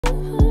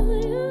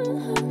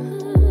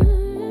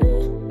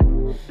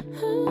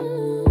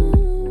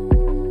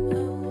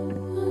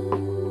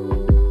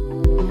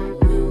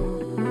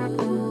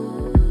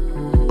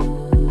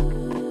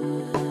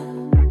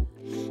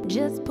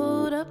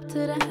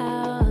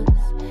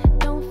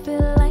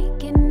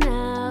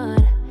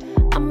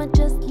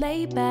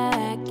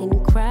back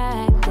and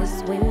crack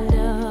this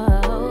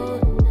window.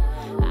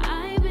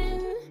 I've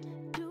been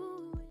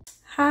doing...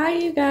 Hi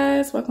you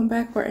guys, welcome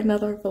back for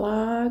another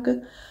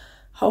vlog.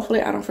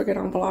 Hopefully I don't forget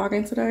I'm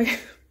vlogging today.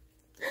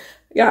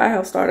 Yeah, I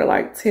have started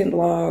like 10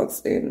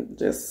 vlogs and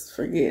just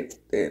forget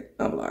that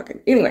I'm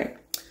vlogging. Anyway,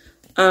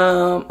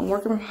 I'm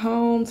working from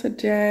home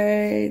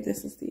today.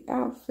 This is the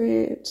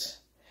outfit.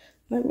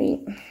 Let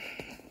me...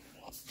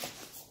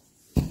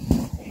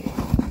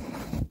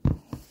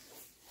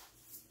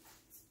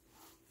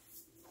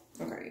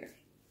 Okay,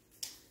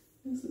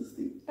 this is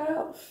the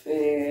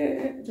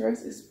outfit.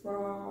 Dress is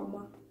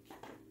from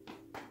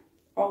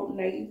Old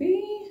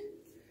Navy.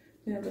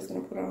 And I'm just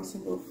gonna put on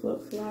some little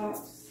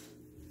flip-flops.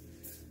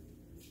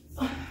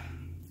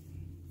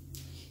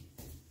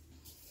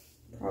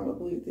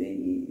 Probably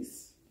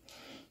these.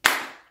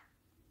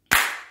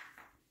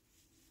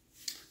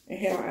 And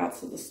head on out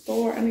to the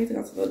store. I need to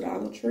go to the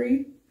Dollar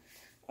Tree.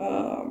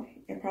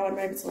 And probably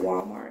maybe to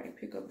Walmart and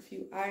pick up a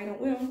few items.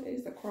 Well,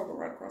 it's the Kroger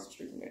right across the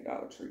street from that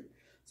Dollar Tree.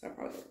 So I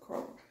probably go to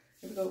Kroger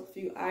and pick up a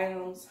few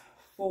items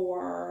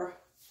for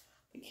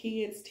the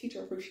kids'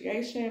 teacher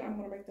appreciation. I'm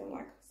gonna make them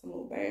like some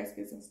little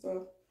baskets and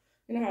stuff.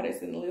 You know how they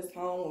send the list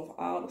home with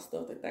all the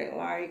stuff that they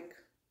like.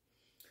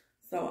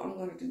 So I'm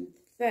gonna do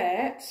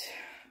that.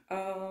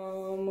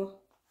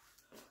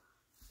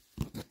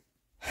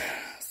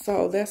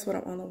 So that's what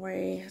I'm on the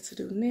way to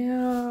do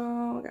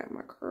now. I got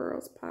my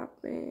curls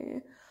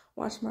popping.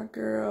 Watch my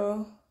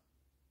girl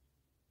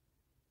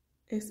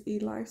SE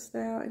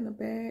Lifestyle in the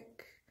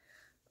back.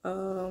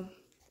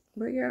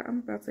 But yeah, I'm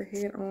about to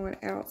head on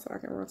out so I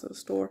can run to the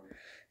store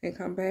and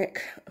come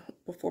back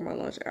before my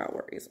lunch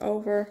hour is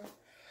over.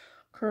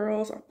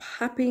 Curls are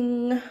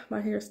popping.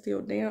 My hair is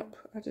still damp.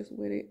 I just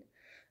wet it.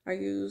 I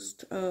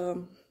used,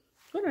 what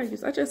did I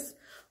use? I just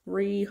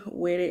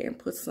re-wet it and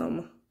put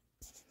some,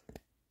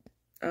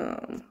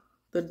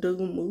 the Dew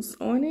Mousse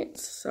on it.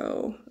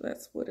 So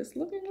that's what it's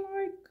looking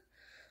like.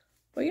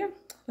 But yeah,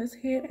 let's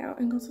head out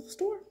and go to the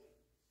store.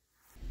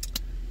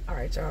 All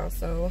right, y'all.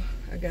 So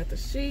I got the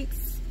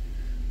sheets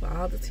for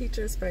all the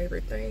teachers'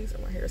 favorite things.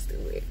 And my hair is still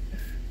wet.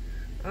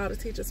 All the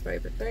teachers'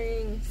 favorite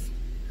things.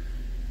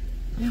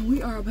 And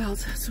we are about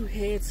to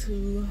head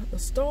to the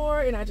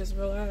store. And I just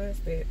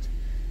realized that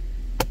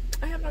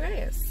I have no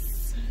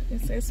gas.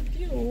 It says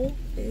fuel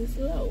is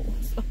low.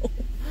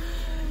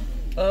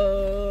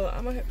 So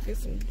I'm gonna have to get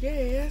some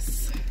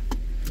gas,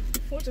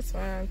 which is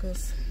fine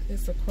because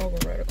it's a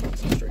Kroger right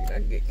across the street. I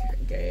can get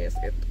gas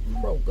at the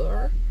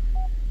Kroger.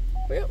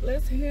 Well,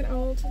 let's head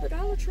on to the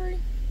Dollar Tree.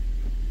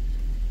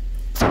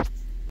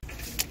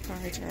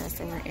 Alright y'all,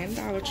 so we're in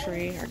Dollar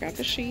Tree. I got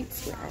the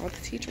sheets with all the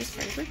teachers'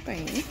 favorite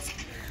things.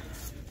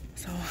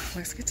 So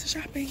let's get to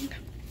shopping.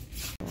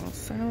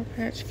 Sour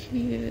Patch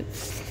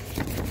Kids.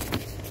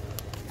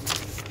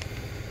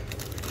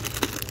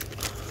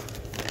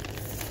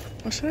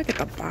 Or should I get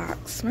the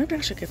box? Maybe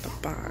I should get the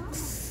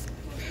box.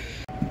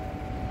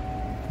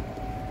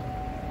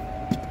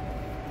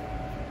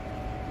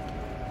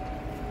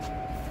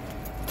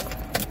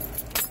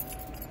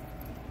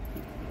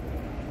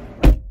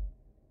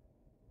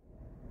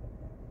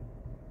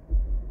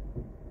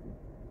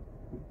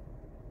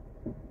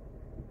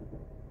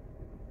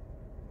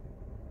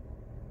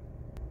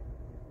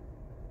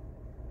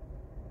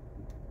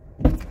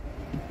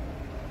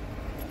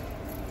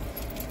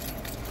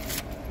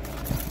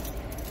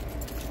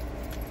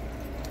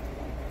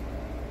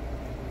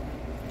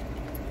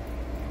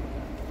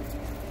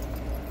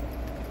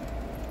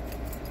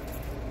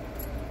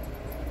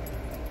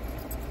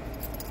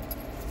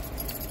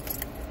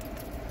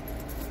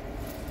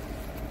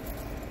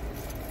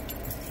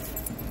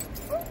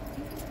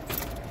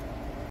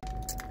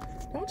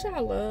 Don't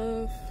y'all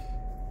love,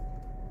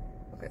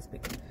 okay,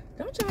 speaking.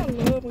 Don't y'all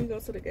love when you go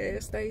to the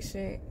gas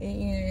station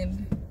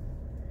and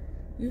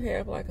you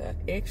have like an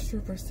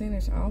extra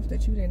percentage off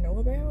that you didn't know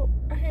about?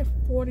 I had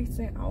 40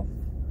 cents off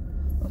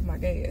of my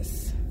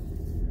gas.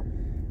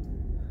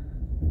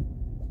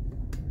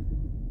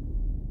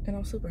 And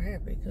I'm super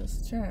happy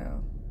because,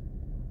 child,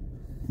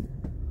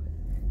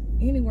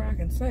 anywhere I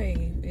can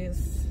save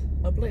is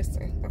a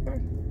blessing, okay?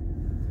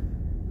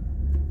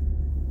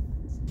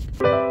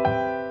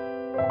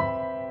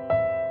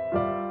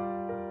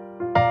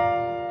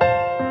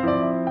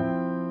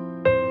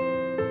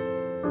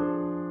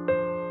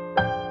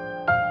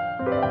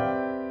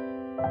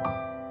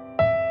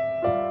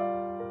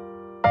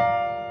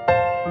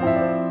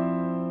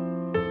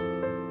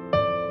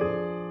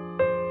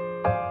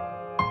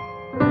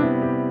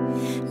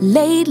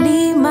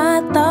 Lately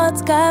my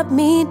thoughts got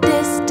me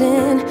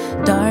distant.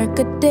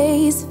 Darker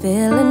days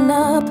filling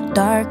up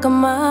darker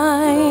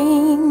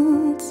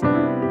minds.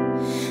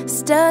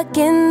 Stuck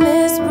in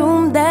this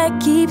room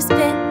that keeps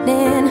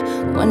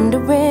spinning,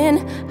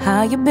 wondering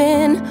how you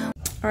been.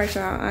 Alright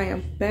y'all, I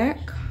am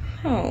back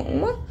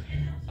home.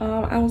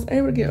 I was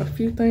able to get a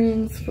few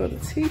things for the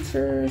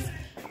teachers.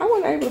 I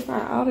wasn't able to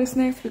find all their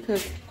snacks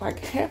because like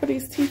half of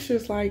these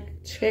teachers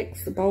like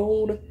checks,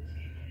 bold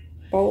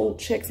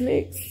Chex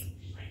Mix.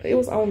 It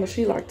was on the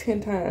sheet like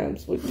 10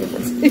 times with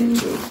different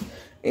teachers.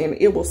 And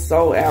it was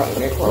sold out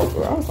in that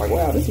Kroger. I was like,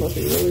 wow, this must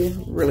be really,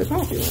 really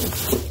popular.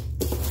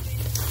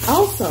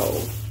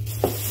 Also,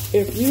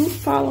 if you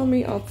follow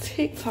me on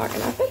TikTok,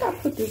 and I think I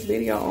put this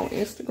video on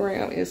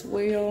Instagram as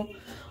well.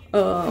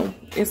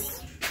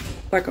 It's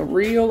like a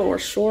reel or a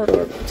short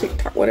or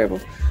TikTok,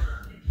 whatever.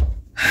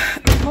 I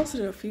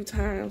posted it a few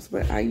times,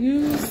 but I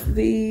use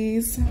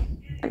these.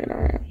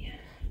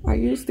 I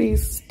use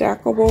these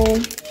stackable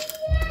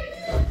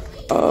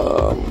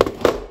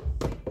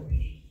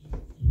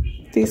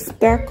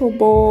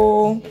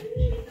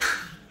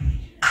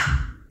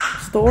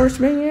storage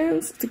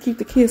bins to keep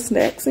the kids'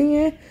 snacks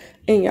in.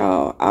 And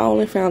y'all, I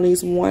only found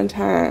these one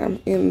time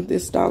in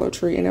this Dollar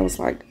Tree, and it was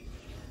like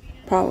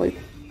probably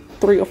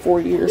 3 or 4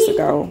 years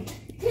ago.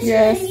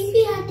 Yes. You'll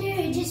be out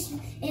there just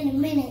in a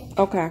minute.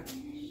 Okay.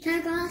 Can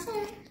I go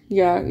outside?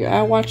 Yeah,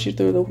 I'll watch you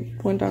through the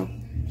window.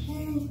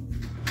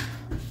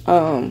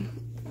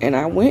 And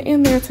I went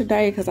in there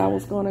today because I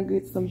was gonna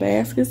get some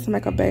baskets to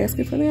make a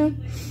basket for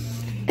them.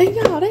 And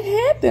y'all, they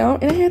had them,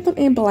 and they had them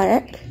in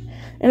black,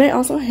 and they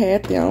also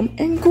had them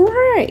in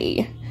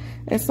gray.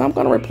 And so I'm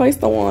gonna replace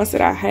the ones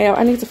that I have.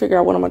 I need to figure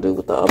out what I'm gonna do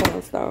with the other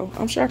ones though.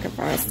 I'm sure I can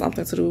find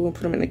something to do and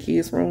put them in the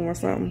kids' room or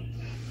something.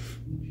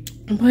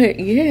 But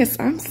yes,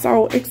 I'm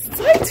so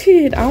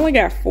excited. I only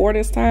got 4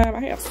 this time.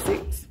 I have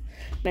 6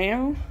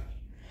 now.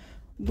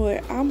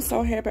 But I'm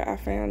so happy I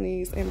found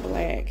these in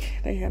black.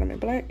 They had them in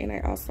black, and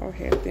they also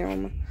had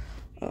them,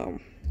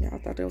 yeah, I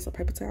thought there was a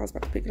paper towel. I was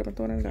about to pick it up and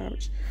throw it in the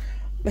garbage.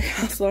 They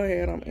also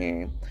had them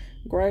in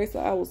gray, so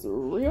I was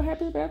real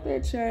happy about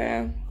that,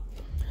 child.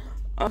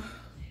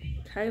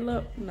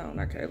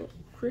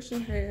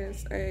 Christian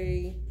has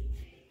a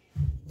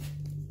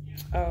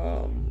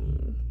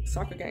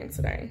soccer game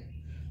today,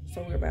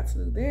 so we're about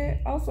to do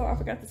that. Also, I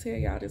forgot to tell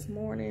y'all this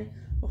morning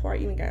before I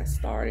even got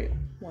started.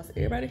 Once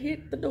everybody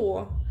hit the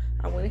door,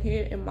 I went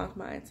ahead and mopped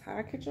my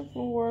entire kitchen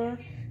floor,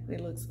 and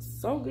it looks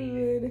so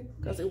good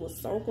because it was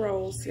so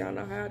gross. Y'all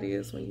know how it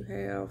is when you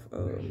have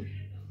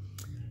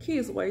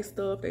kids waste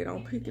stuff, they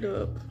don't pick it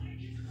up,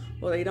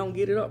 or they don't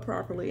get it up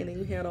properly, and then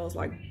you have those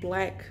like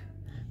black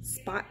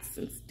spots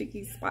and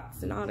sticky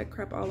spots and all that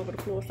crap all over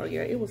the floor. So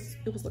yeah, it was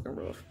looking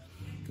rough.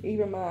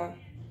 Even my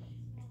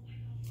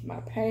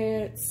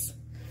pads,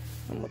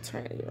 I'm gonna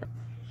turn it around.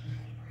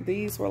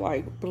 These were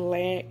like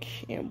black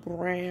and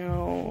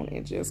brown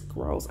and just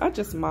gross. I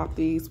just mopped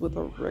these with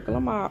a regular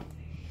mop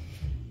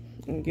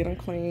and get them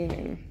clean,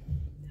 and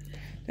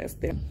that's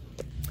them.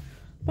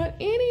 But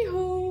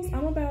anywho,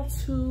 I'm about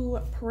to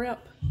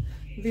prep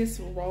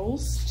this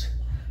roast.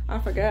 I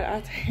forgot I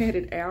had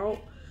it out,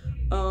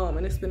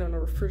 and it's been in the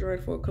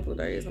refrigerator for a couple of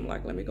days. I'm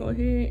like, let me go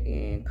ahead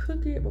and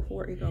cook it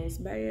before it goes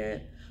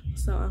bad.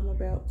 So I'm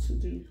about to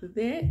do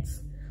that.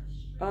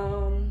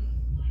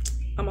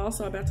 I'm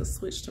also about to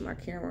switch to my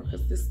camera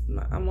because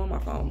I'm on my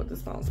phone, but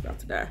this phone's about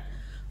to die.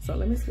 So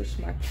let me switch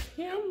to my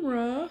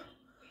camera,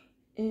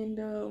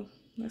 and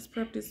let's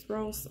prep this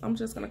roast. I'm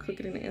just gonna cook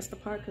it in the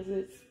Instapot because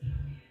it's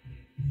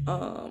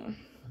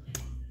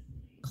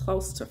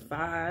close to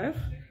 5,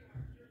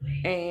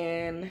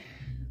 and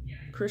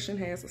Christian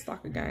has a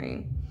soccer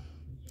game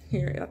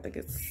here. I think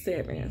it's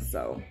 7,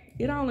 so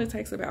it only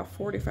takes about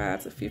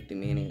 45 to 50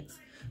 minutes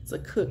to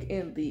cook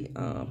in the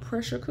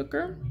pressure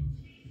cooker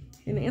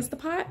in the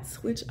Instapot,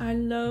 which I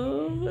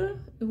love.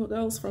 It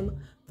goes from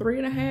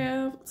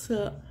 3.5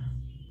 to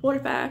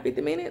 45,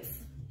 50 minutes.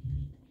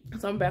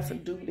 So I'm about to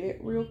do that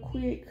real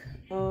quick.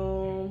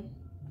 Child,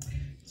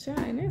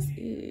 and that's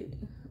it.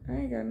 I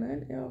ain't got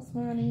nothing else,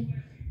 honey.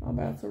 I'm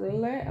about to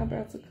relax. I'm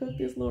about to cook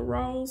this little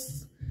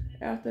roast.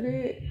 After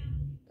that,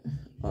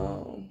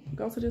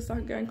 go to this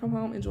soccer game, come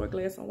home, enjoy a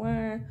glass of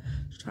wine,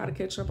 try to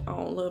catch up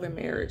on Love and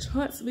Marriage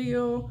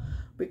Huntsville,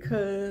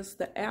 because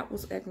the app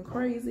was acting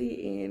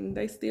crazy and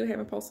they still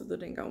haven't posted the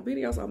dang on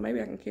video, so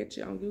maybe I can catch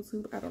it on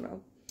YouTube. I don't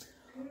know.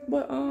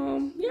 But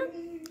yeah,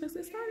 let's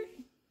get started.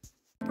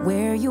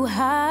 Where you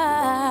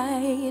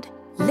hide,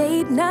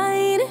 late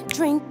night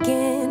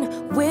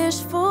drinking,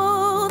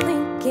 wishful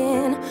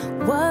thinking,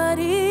 what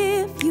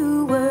if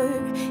you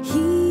were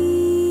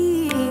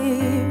here?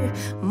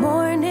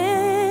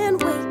 Morning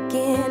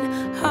waking,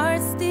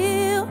 heart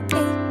still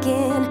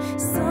aching,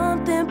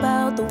 something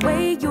about the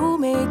way you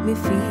make me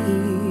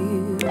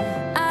feel.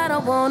 I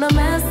don't wanna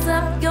mess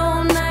up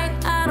your night,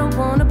 I don't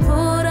wanna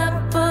put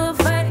up a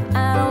fight,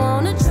 I don't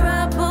wanna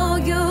trouble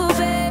you,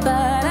 babe,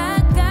 but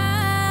I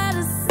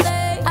gotta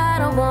say, I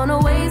don't wanna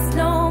waste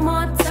no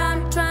more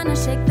time trying to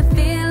shake the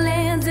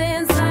feelings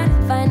inside.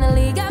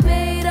 Finally got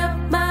made up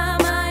my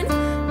mind,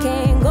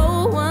 can't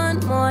go one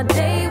more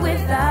day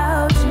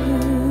without you.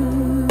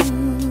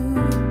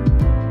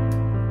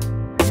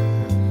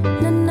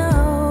 No,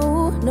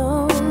 no,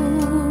 no.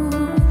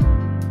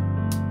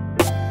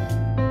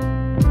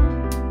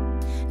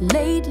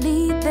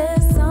 Lately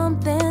there's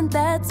something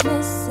that's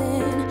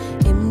missing.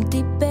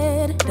 Empty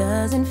bed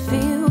doesn't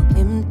feel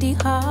empty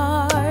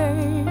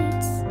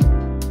hearts.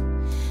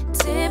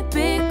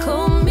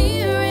 Typical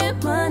me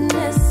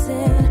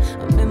reminiscing.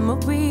 A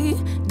memory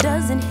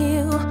doesn't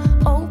heal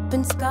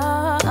open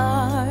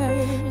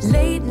scars.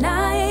 Late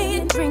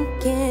night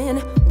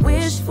drinking,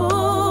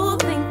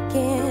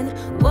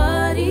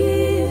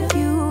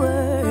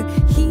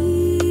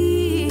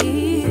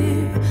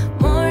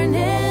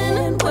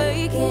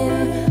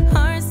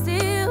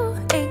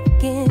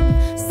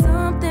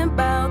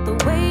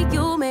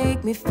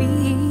 me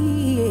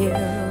feel.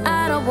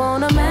 I don't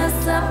wanna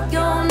mess up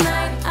your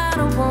night. I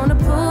don't wanna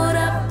put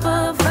up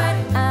a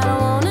fight. I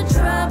don't wanna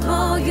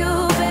trouble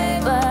you,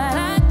 babe, but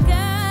I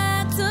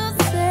got to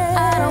say,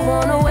 I don't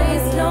wanna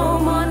waste no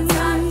more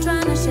time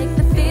trying to shake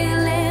the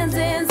feelings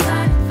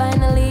inside.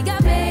 Finally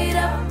got made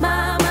up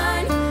my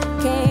mind.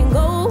 Can't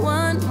go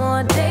one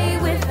more day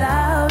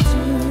without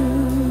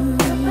you.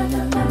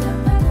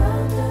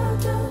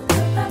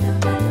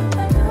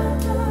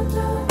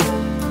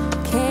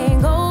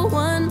 Can't go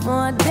one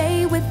more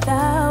day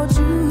without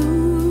you.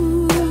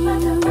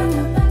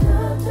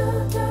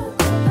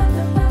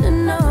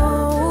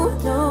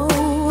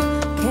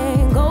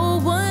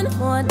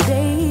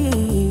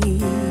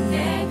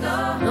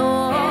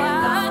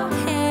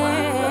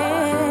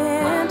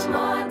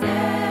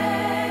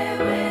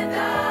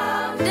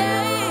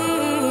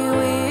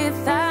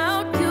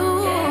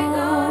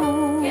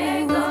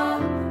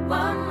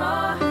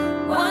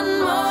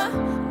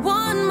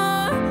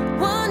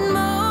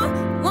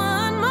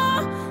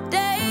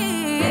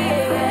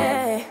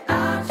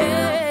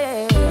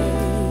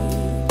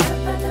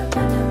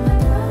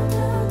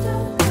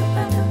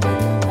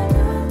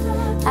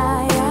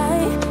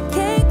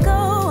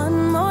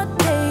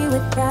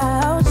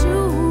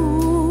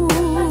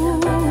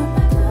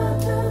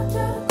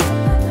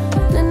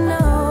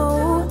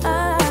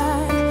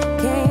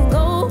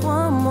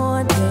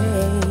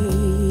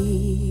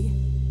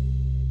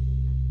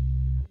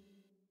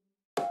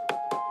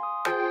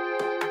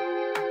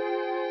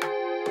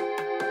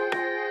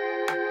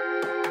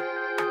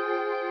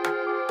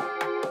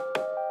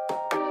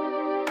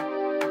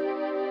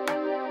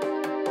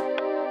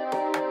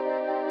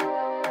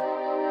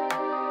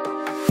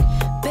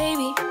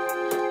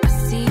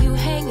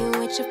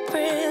 Your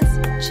friends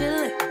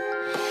chilling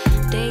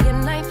day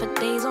and night for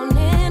days on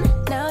end.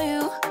 Now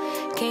you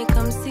can't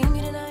come see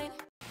me tonight.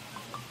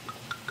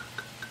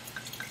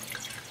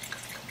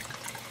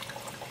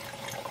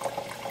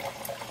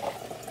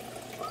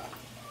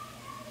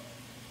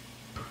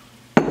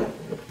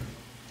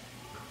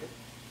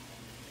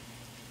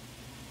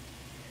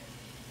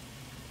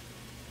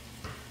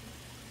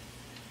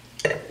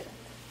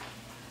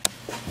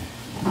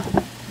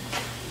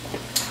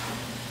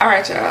 All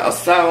right, y'all,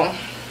 so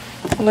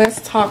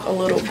let's talk a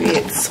little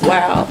bit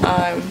while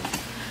I'm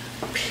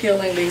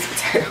peeling these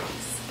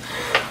potatoes.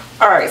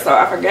 All right, so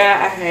I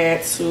forgot I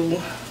had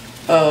to,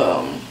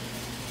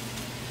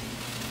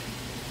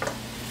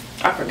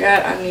 I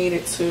forgot I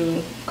needed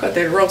to cut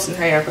that roast in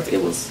half because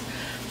it was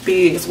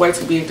big. It's way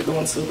too big to go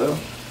into the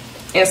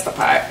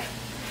Instapot.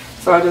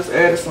 So I just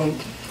added some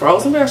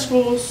frozen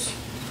vegetables,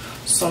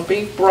 some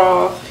beef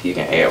broth. You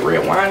can add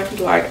red wine if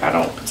you like. I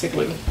don't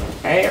particularly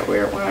add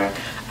red wine.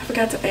 I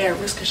forgot to add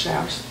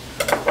Worcestershire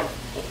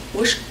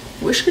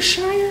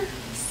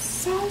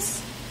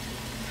sauce.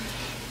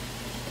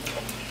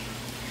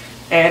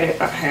 Added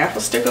a half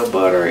a stick of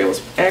butter. It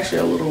was actually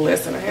a little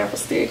less than a half a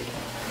stick.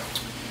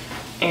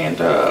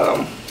 And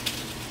I'm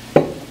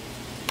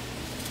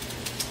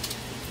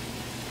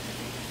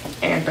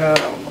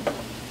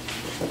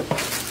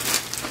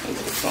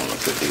just gonna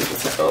put these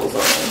potatoes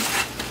on.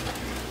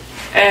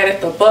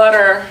 Added the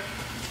butter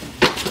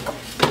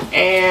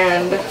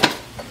and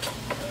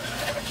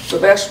the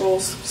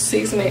vegetables,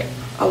 season it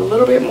a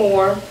little bit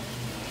more,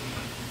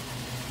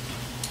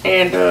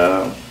 and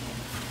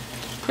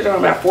put it on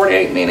about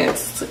 48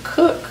 minutes to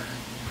cook,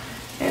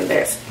 and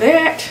that's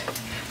that.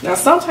 Now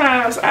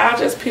sometimes I'll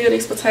just peel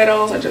these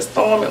potatoes and just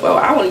throw them in, well,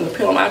 I won't even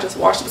peel them, I just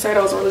wash the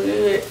potatoes really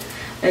good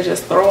and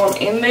just throw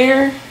them in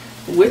there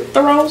with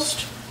the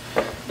roast.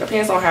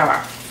 Depends on how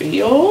I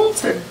feel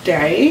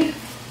today,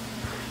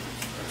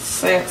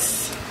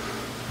 since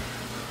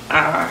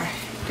I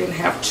didn't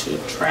have to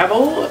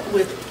travel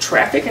with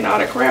traffic and all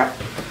that crap,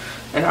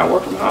 and I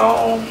work from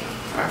home.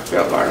 I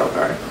felt like,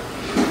 okay,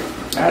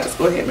 I just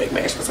go ahead and make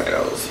mashed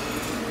potatoes.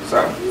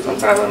 So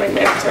sometimes I make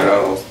mashed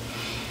potatoes,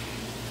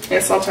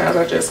 and sometimes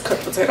I just cut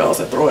potatoes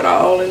and throw it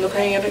all in the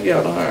pan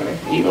together, honey.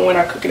 Even when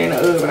I cook it in the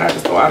oven, I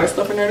just throw all that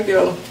stuff in there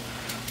together.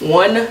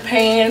 One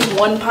pan,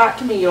 one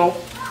pot meal.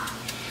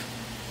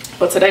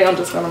 But today I'm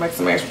just gonna make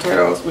some mashed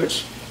potatoes,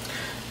 which,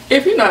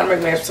 if you know how to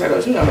make mashed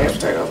potatoes, you know mashed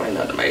potatoes ain't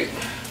nothing to make.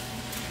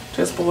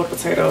 Just boiled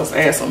potatoes,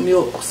 add some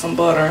milk, some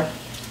butter,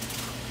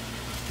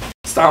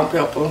 salt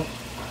and pepper.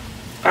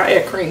 I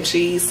add cream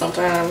cheese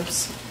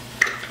sometimes.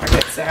 I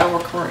get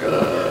sour cream,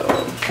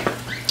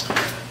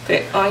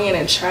 that onion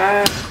and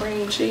chive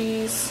cream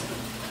cheese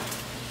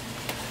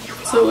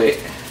to it.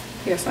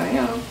 Yes, I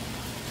am.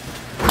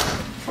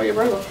 For your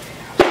brother.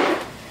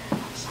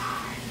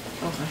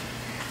 Okay.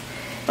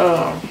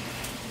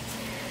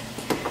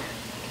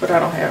 But I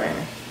don't have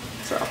any.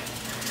 So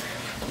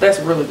that's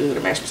really good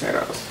at mashed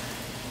potatoes.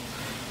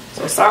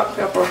 So salt,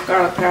 pepper,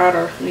 garlic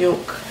powder,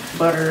 milk,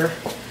 butter.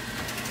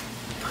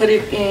 Put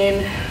it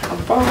in a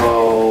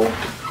bowl.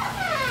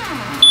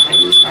 I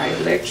use my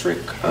electric,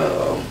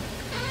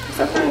 what's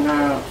that thing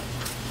called?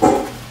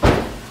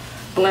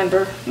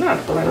 Blender, not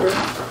a blender.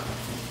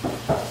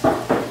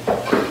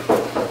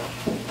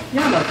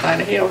 Y'all know the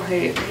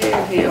thing, the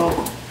handheld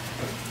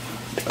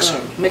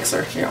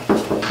mixer. Yeah.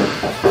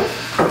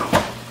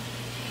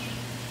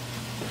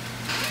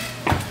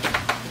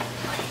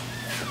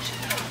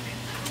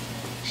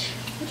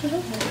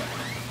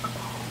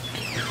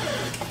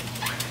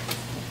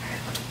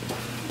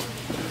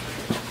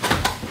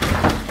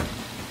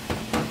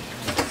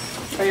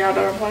 Are y'all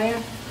done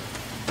playing?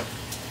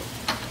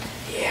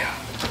 Yeah.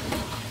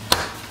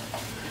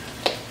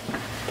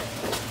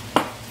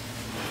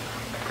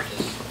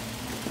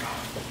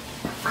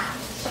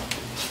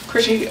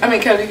 Chrissy,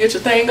 Kelly, get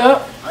your thing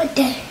up. What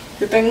the?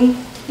 Your thing?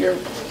 Your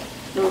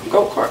little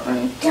go-kart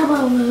thing. Come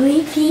on,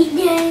 repeat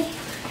that.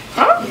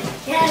 Huh?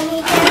 Yeah, I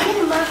need to get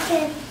a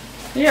muffin.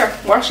 Yeah,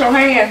 wash your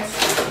hands.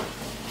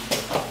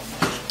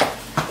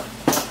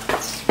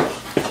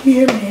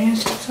 Yeah, man.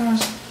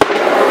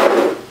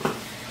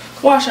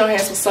 Wash your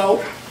hands with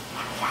soap.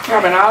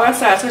 Y'all been all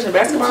outside touching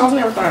basketballs and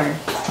everything.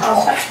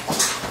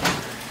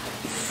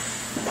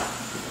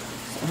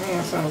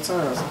 Hand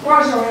sanitizer.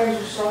 Wash your hands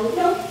with soap.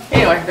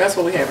 Anyway, that's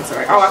what we having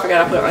today. Oh, I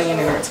forgot I put onion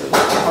in there too.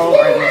 Whole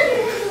onion.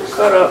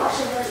 Cut up.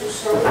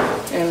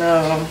 And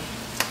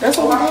that's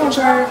what we're doing,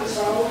 y'all.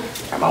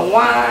 Got my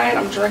wine.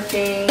 I'm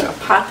drinking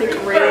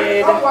Apothic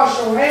Red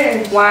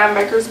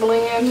Winemaker's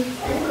Blend.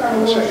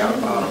 I'll show y'all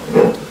the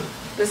bottle.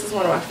 This is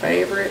one of my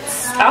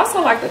favorites. I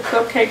also like the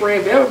Cupcake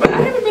Red Velvet, but I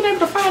haven't been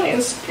able to find it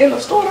in the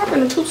store. I've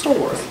been in 2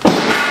 stores.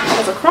 I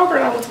was a Kroger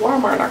and I went to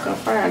Walmart and I couldn't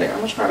find it. I'm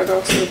gonna try to go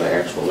to the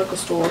actual liquor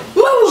store.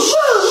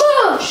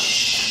 Move!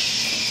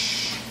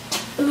 Shh.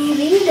 What are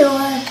you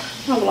doing?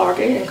 I'm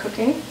vlogging and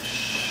cooking.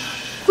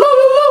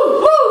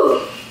 Move!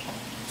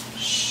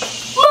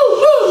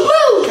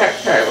 Okay,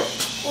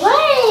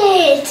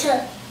 Wait!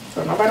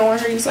 so nobody wanna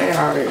hear you saying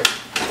all that.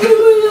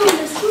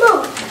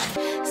 Smoke.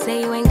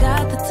 Say you ain't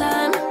got the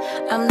time.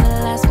 I'm the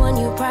last one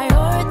you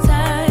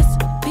prioritize.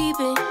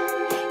 Peeping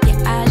your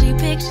IG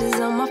pictures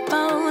on my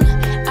phone.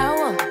 I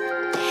won't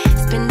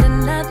spend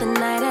another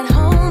night at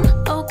home.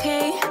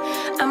 Okay,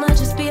 I'ma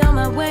just be on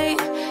my way.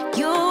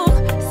 You'll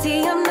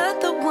see I'm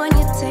not the one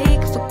you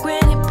take for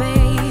granted,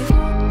 babe.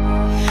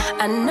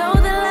 I know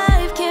that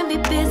life can be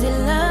busy,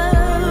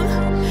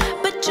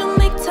 love, but you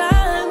make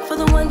time for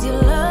the ones you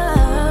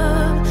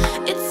love.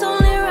 It's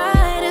only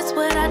right, it's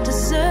what I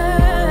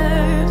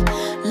deserve.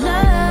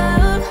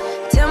 Love,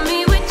 tell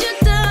me what you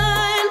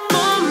done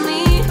for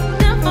me,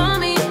 done for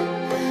me,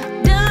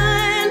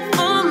 done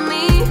for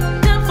me,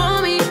 done for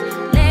me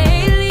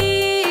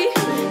lately.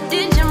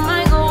 Did your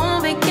mind go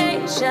on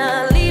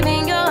vacation,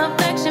 leaving your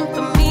affection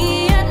for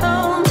me at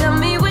home? Tell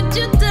me what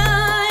you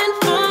done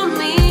for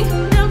me,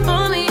 done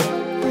for me,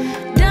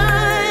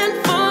 done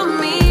for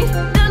me,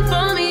 done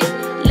for me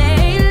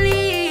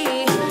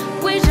lately.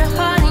 Where's your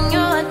heart and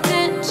your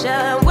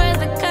attention? Where's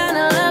the kind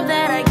of love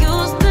that I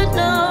used to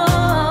know?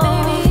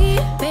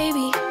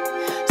 Baby,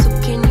 so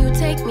can you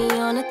take me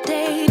on a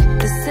date?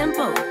 The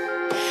simple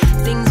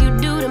things you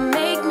do to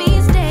make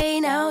me stay.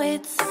 Now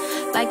it's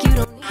like you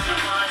don't need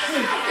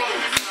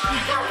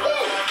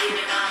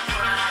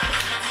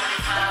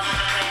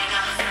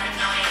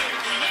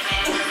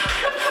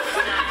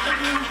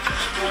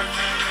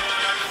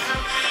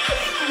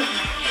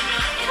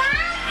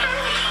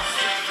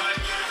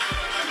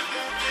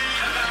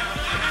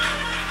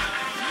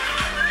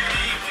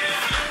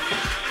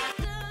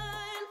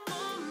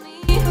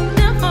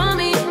done for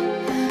me,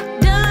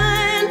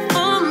 done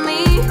for me,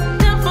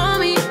 done for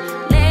me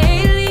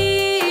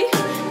lately.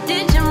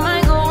 Did your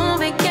mind go on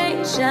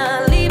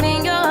vacation,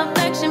 leaving your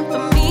affection for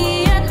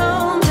me at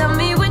home? Tell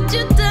me what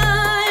you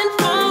done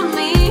for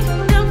me,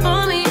 done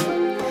for me,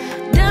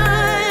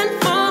 done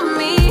for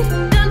me,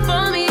 done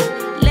for me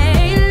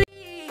lately.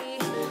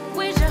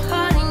 Where's your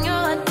heart and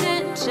your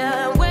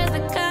attention? Where's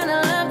the kind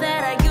of love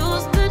that I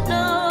used to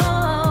know?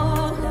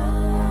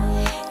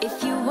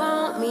 If you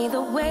want me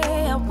the way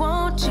I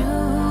want you,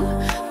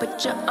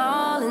 put your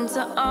all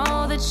into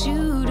all that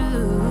you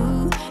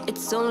do.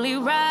 It's only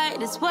right,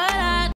 it's what I